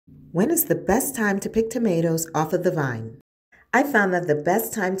When is the best time to pick tomatoes off of the vine? I found that the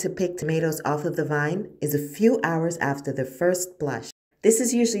best time to pick tomatoes off of the vine is a few hours after the first blush. This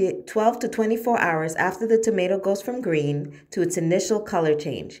is usually 12 to 24 hours after the tomato goes from green to its initial color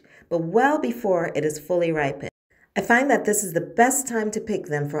change, but well before it is fully ripened. I find that this is the best time to pick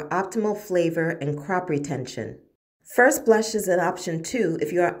them for optimal flavor and crop retention. First blush is an option too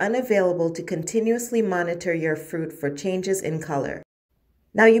if you are unavailable to continuously monitor your fruit for changes in color.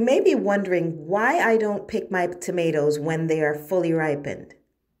 Now you may be wondering why I don't pick my tomatoes when they are fully ripened.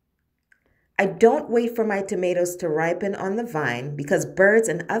 I don't wait for my tomatoes to ripen on the vine because birds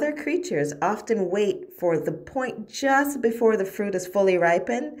and other creatures often wait for the point just before the fruit is fully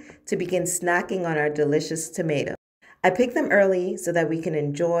ripened to begin snacking on our delicious tomato. I pick them early so that we can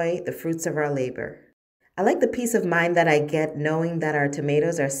enjoy the fruits of our labor. I like the peace of mind that I get knowing that our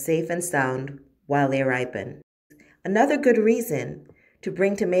tomatoes are safe and sound while they ripen. Another good reason to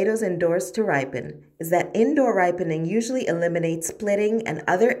bring tomatoes indoors to ripen is that indoor ripening usually eliminates splitting and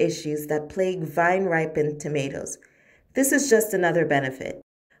other issues that plague vine-ripened tomatoes. This is just another benefit.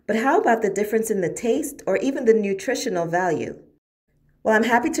 But how about the difference in the taste or even the nutritional value? Well, I'm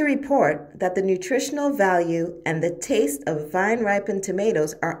happy to report that the nutritional value and the taste of vine-ripened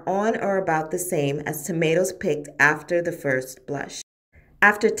tomatoes are on or about the same as tomatoes picked after the first blush.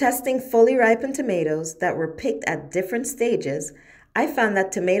 After testing fully ripened tomatoes that were picked at different stages, I found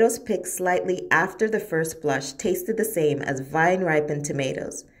that tomatoes picked slightly after the first blush tasted the same as vine-ripened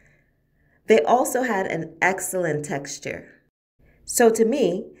tomatoes. They also had an excellent texture. So to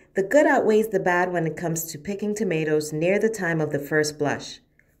me, the good outweighs the bad when it comes to picking tomatoes near the time of the first blush.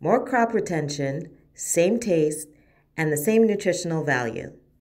 More crop retention, same taste, and the same nutritional value.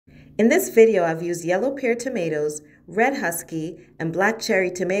 In this video, I've used yellow pear tomatoes, red husky, and black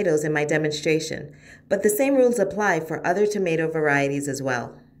cherry tomatoes in my demonstration, but the same rules apply for other tomato varieties as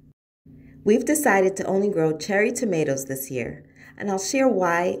well. We've decided to only grow cherry tomatoes this year, and I'll share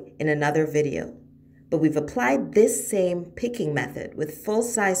why in another video. But we've applied this same picking method with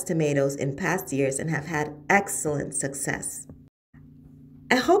full-size tomatoes in past years and have had excellent success.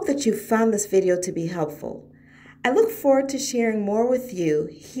 I hope that you found this video to be helpful. I look forward to sharing more with you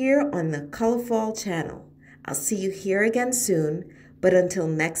here on the Colorful channel. I'll see you here again soon, but until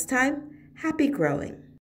next time, happy growing.